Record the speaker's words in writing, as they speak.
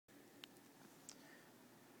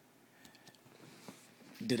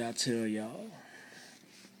Did I tell y'all?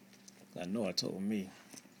 I know I told me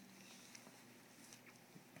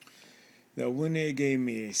that when they gave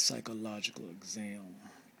me a psychological exam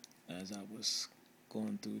as I was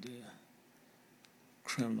going through the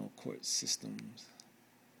criminal court systems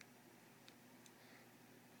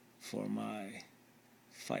for my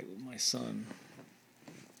fight with my son.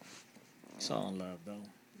 It's all in love, though.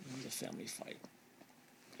 It was a family fight.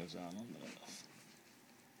 It was all in love.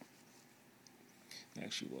 It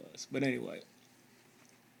actually was. But anyway,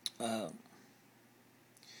 they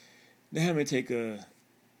had me take a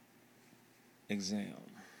exam.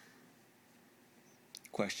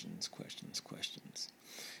 Questions.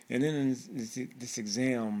 And then in this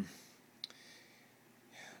exam,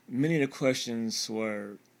 many of the questions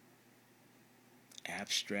were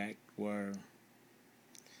abstract, were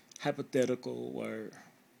hypothetical, were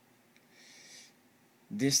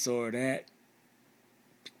this or that.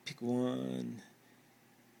 Pick one.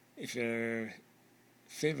 If your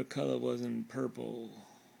favorite color wasn't purple,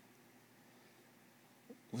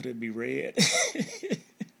 would it be red?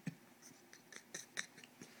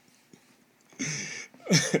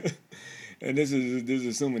 And this is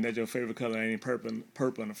assuming that your favorite color ain't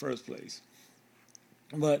purple in the first place.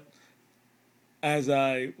 But as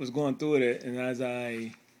I was going through it, and as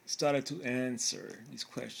I started to answer these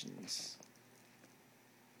questions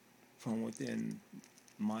from within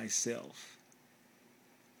myself,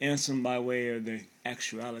 answering by way of the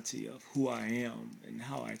actuality of who I am and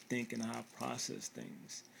how I think and how I process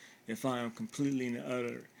things, if I am completely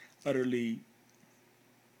and utterly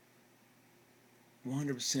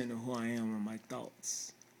 100% of who I am are my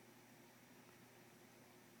thoughts.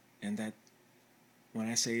 And that when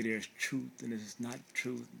I say there's truth and there's not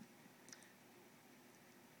truth,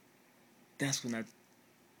 that's when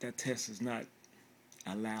that test does not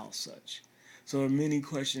allow such. So there are many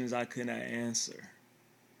questions I could not answer.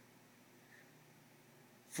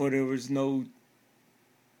 For there was no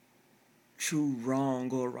true, wrong,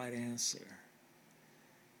 or right answer.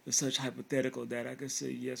 It's such hypothetical that I could say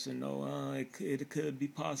yes or no. It could be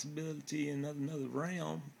possibility in another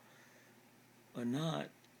realm or not.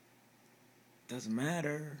 Doesn't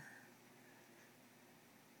matter.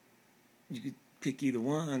 You could pick either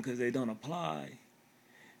one because they don't apply.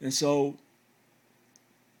 And so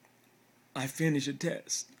I finished a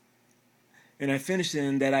test. And I finished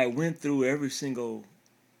in that I went through every single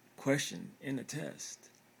question in the test.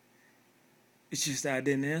 It's just that I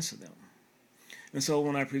didn't answer them. And so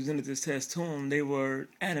when I presented this test to them, they were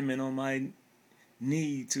adamant on my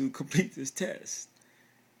need to complete this test.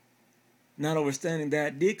 Not understanding that I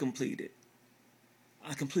did complete it.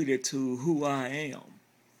 I completed it to who I am.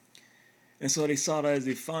 And so they saw that as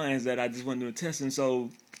defiance that I just went through a test. And so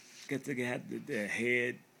I think I had the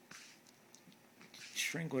head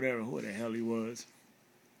shrink, whatever, who the hell he was.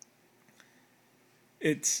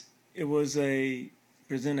 It was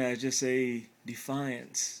presented as just a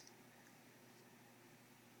defiance,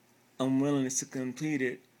 unwillingness to complete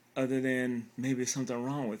it, other than maybe something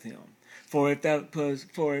wrong with him. For if that was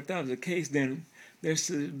the case, then there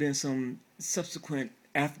should have been some subsequent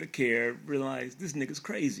aftercare. Realized this nigga's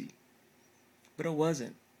crazy, but it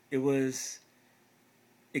wasn't. It was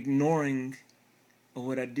ignoring of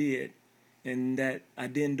what I did, and that I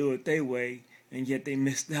didn't do it their way, and yet they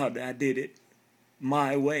missed out that I did it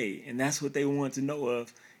my way, and that's what they want to know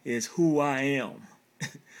of is who I am,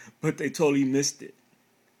 but they totally missed it.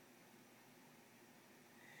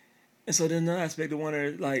 And so there's another aspect of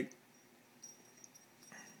wonder, like,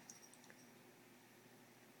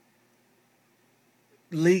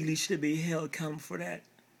 legally should be held accountable for that,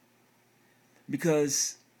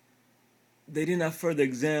 because they did not further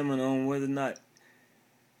examine on whether or not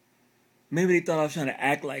maybe they thought I was trying to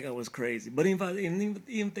act like I was crazy. But even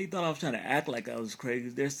if they thought I was trying to act like I was crazy,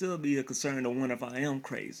 there'd still be a concern to wonder if I am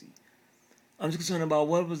crazy. I'm just concerned about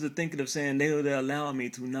what was the thinking of saying they would allow me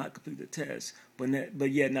to not complete the test, but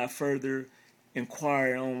yet not further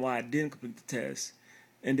inquire on why I didn't complete the test,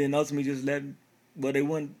 and then ultimately just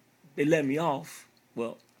they let me off.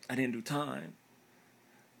 Well, I didn't do time,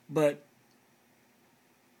 but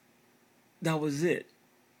that was it.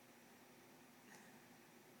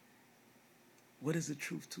 What is the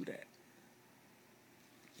truth to that?